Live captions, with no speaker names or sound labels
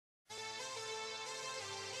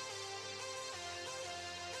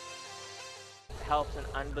helps an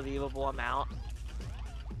unbelievable amount.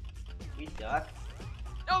 You suck.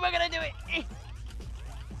 No, we're gonna do it!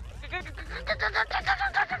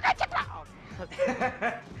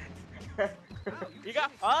 You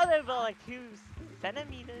got farther by like 2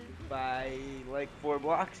 centimeters. By like 4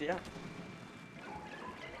 blocks, yeah.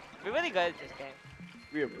 We're really good at this game.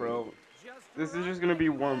 We are pro. This is just gonna be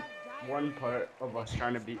one part of us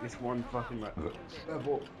trying to beat this one fucking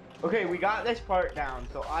level. Okay, we got this part down.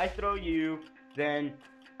 So I throw you, then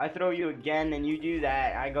I throw you again, then you do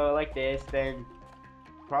that. I go like this, then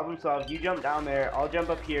problem solved. You jump down there. I'll jump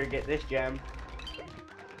up here, get this gem.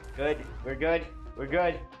 Good. We're good. We're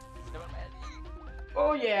good.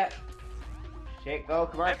 Oh yeah. Shit, go.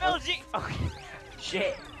 Come on. MLG. Okay.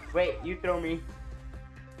 Shit. Wait, you throw me.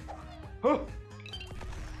 Huh.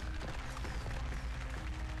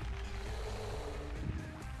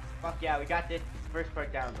 Fuck yeah, we got this. First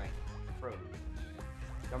part down, like, pro.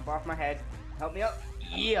 Jump off my head. Help me up.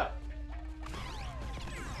 Yeah.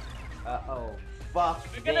 Uh-oh. Fuck.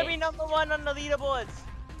 We're gonna be #1 on the leaderboards.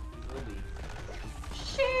 Will be.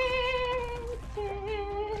 Shit.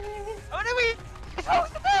 What are we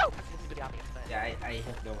supposed to do? This is the obvious thing. Yeah, I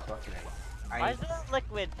have no fucking idea. Why is the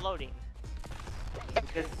liquid floating?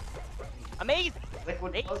 Because Amazing.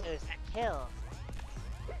 liquid Lasers floats. that kill.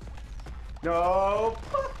 No,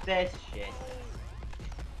 fuck this shit.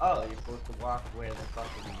 Oh, you're supposed to walk where the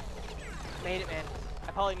fucking... Made it, man.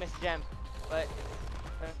 I probably missed a gem, but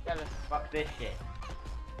Fuck this shit.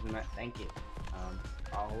 Thank you.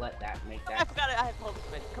 I'll let that make I that. forgot it. I had to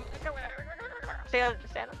come. Stand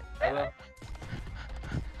on it. I will.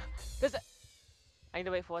 Does it? I need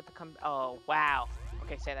to wait for it to come. Oh wow.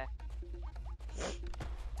 Okay, say that.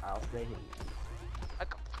 I'll stay here.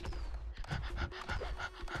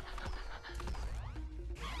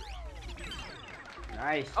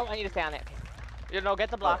 Nice. Oh, I need to stay on it. Okay. You know, get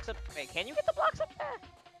the blocks up. Wait, can you get the blocks up there?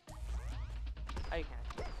 Oh, you can.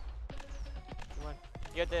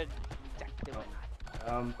 You have to do it.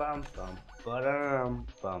 Bum bum bum ba-dum.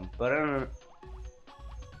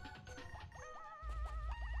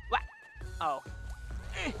 What? Oh.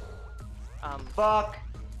 Fuck.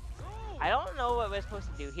 I don't know what we're supposed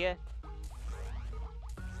to do here.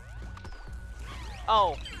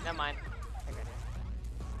 Oh, never mind. I think I did.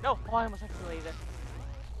 No. Oh, I almost had to laser.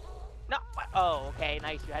 No. What? Oh, okay,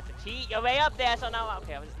 nice. You had to cheat your way up there, so now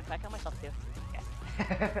okay. I kill myself too. Yes.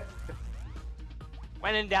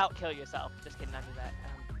 When in doubt, kill yourself. Just kidding, not do that.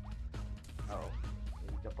 Oh,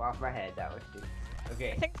 jump off my head. That was stupid.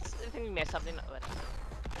 Okay. I think we missed something.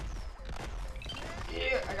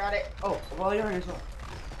 Yeah, I got it. Oh, well, you're in this one.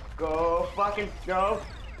 Go fucking go.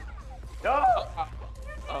 No.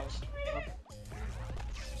 Oh.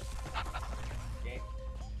 Okay.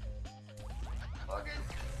 Fucking.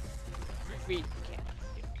 We can't.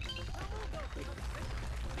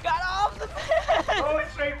 You got off the bed. Oh,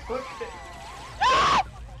 straight push it.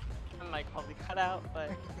 I'm like probably cut out,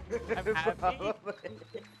 but I'm happy.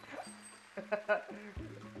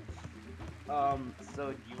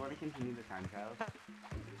 So do you want to continue the time trials?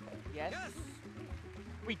 Yes.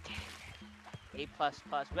 We did. A++.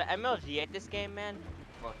 We're MLG at this game, man.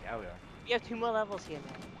 Fuck yeah, we are. We have 2 more levels here,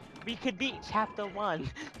 man. We could beat chapter 1.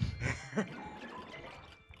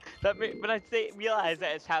 When I realize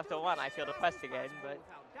that it's chapter 1, I feel depressed again, but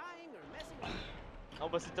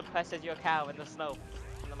almost as depressed as your cow in the snow.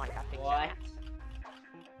 In the Minecraft picture. What?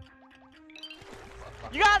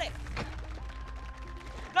 You got it!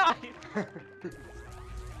 No!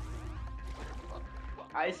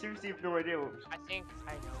 I seriously have no idea what. I think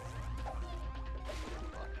I know.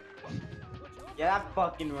 Yeah, that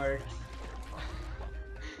fucking works.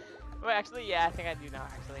 Wait, actually, yeah, I think I do now,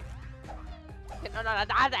 actually. No, not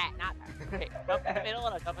that, not that. Okay, jump in the middle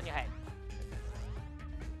and I'll jump on your head.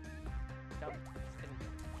 Jump.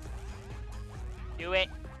 Do it.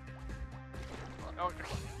 Oh.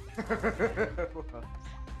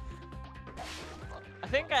 I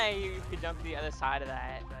think I could jump to the other side of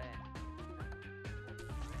that, but...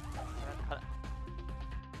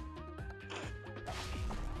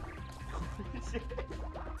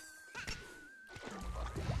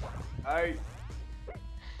 Alright.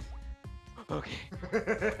 Okay.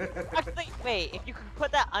 Actually, wait, if you could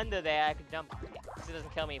put that under there, I could jump on it. Because it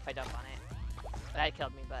doesn't kill me if I jump on it. That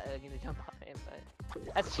killed me, but I need to jump on it, but...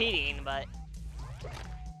 That's cheating, but... Well,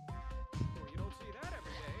 you don't see that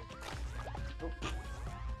every day.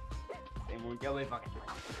 They won't get away fucking.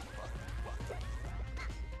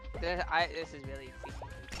 This is really...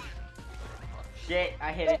 Shit,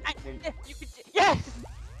 I hit it. You could... Yes!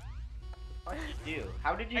 What did you do?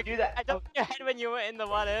 How did you do that? I jumped your head when you were in the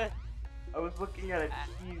water. I was looking at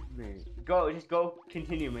achievement. Go, just go,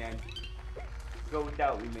 continue, man. go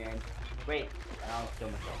without me, man. Wait, I'll kill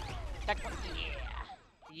myself.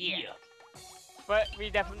 Yeah. But we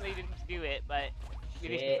definitely didn't do it, but we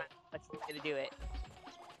just Shit. let's to do it.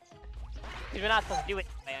 Because we're not supposed to do it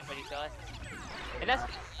anyway, I'm pretty sure. And that's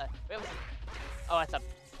wait, what's it? Oh, that's up.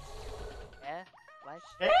 Yeah? What?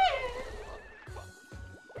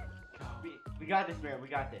 We got this, man. We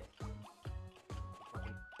got this.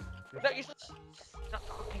 No, you're no,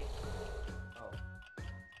 okay. Oh.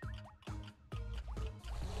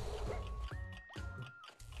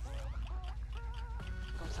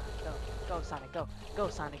 Go Sonic, go. Go Sonic, go. Go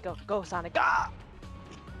Sonic, go. Go Sonic, go!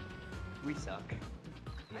 We suck.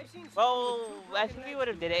 Well, I think we would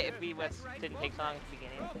have did it if we didn't take so long at the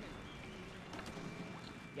beginning.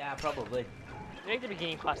 Yeah, probably. I think the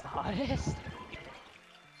beginning part's the hardest.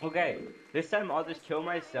 Okay, this time I'll just kill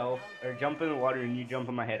myself or jump in the water and you jump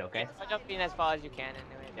on my head, okay? I'll jump in as far as you can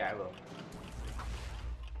anyway. Yeah, I will.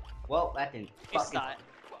 Well, that didn't You fucking... start.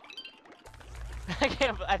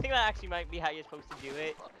 I think that actually might be how you're supposed to do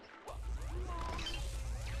it.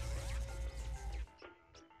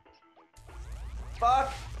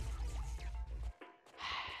 Fuck!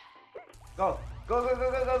 Go! Go, go,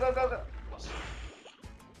 go, go, go, go, go, go!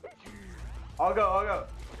 I'll go.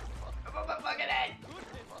 I'm on my fucking head!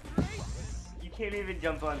 You can't even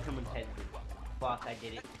jump on someone's head. Fuck, I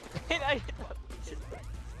did it.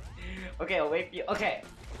 Okay, I'll wait for you. Okay.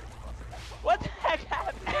 What the heck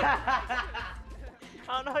happened? I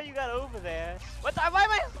don't know how you got over there. What the? Why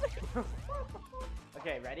am I?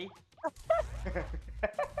 Okay, ready?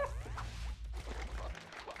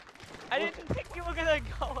 I didn't think you were gonna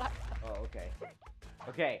go. Oh, okay.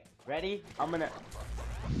 Okay, ready? I'm gonna...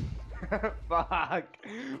 Fuck!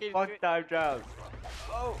 Fuck time travel.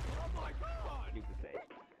 Oh! Stupid face.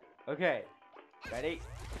 Okay, ready?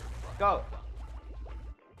 Go!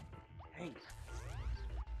 Hey!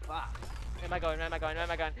 Fuck! Where am I going? Where am I going? Where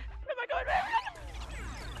am I going? Where am I going? Where am I going?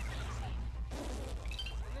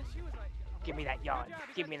 Give me that yarn.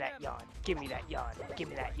 Give me that yarn. Give me that yarn. Give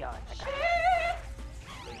me that yarn.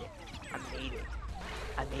 I made it.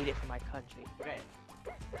 I made it for my country. Okay.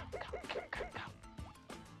 Go.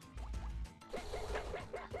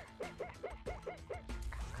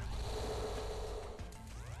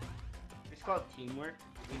 It's called teamwork.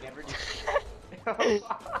 We never do.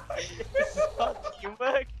 This is called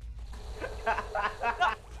teamwork.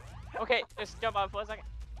 Okay, just jump on for a second.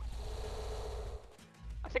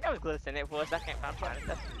 I think I was glistening it for a second, but I'm trying to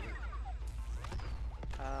test.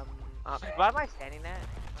 Why am I standing there?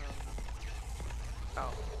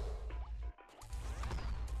 Oh.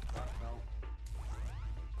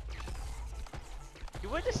 You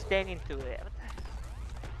were just standing through it. What the heck?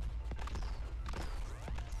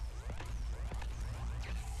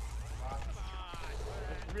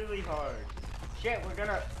 It's really hard. Shit, we're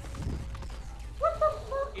gonna...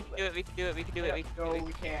 We can do it, we can do it, we can do it, we can do No, it.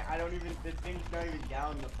 we can't. I don't even... The thing's not even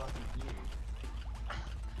down the fucking gear.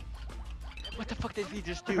 What the fuck did we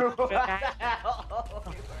just do? What the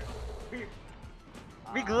hell?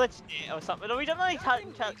 We glitched it or something. No, we don't really touch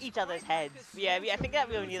each other's heads. Yeah, I think that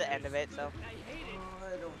we were near the end of it, so.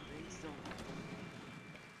 I don't think so.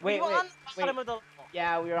 We Wait, were wait, on the bottom of the level.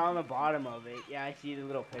 Yeah, we were on the bottom of it. Yeah, I see the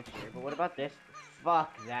little picture. But what about this?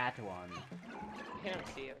 Fuck that one. You can't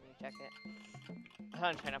see it when you check it. I'm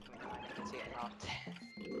trying to turn up my mic. I can see it now.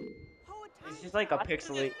 It's just like a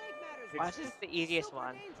pixelate. This is the easiest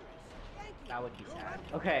one. That would be sad.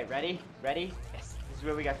 Okay, ready? Ready? Yes. This is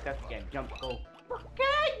where we got stuck again. Jump, go.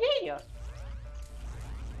 Okay, yeah.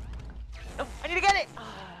 No, I need to get it!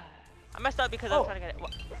 I messed up because I was trying to get it.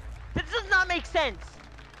 What? This does not make sense!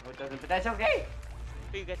 No, it doesn't, but that's okay.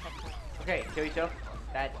 But you get that. Okay, kill yourself.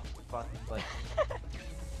 That's fucking fun.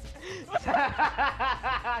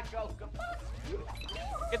 Go.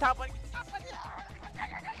 Get top one.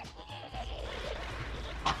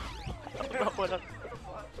 What up?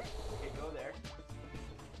 Okay, go there.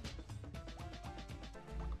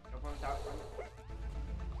 Jump on top.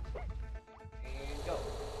 And go.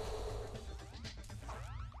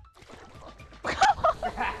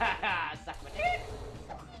 Suck my dick. There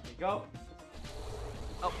you go.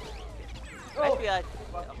 Oh. Oh. I feel like.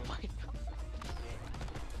 Fuck Oh you. my god.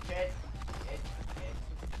 Hit.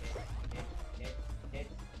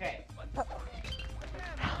 Okay.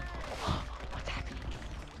 What's happening?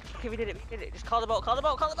 Okay, we did it. Just call the boat.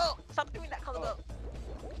 Stop doing that. Call the boat.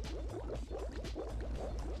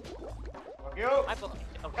 Fuck you. I boat.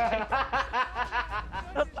 Okay.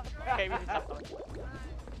 Okay, we just stopped going.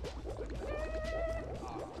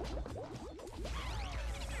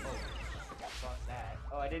 Fuck that.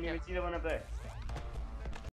 Oh, I didn't even see the one up there.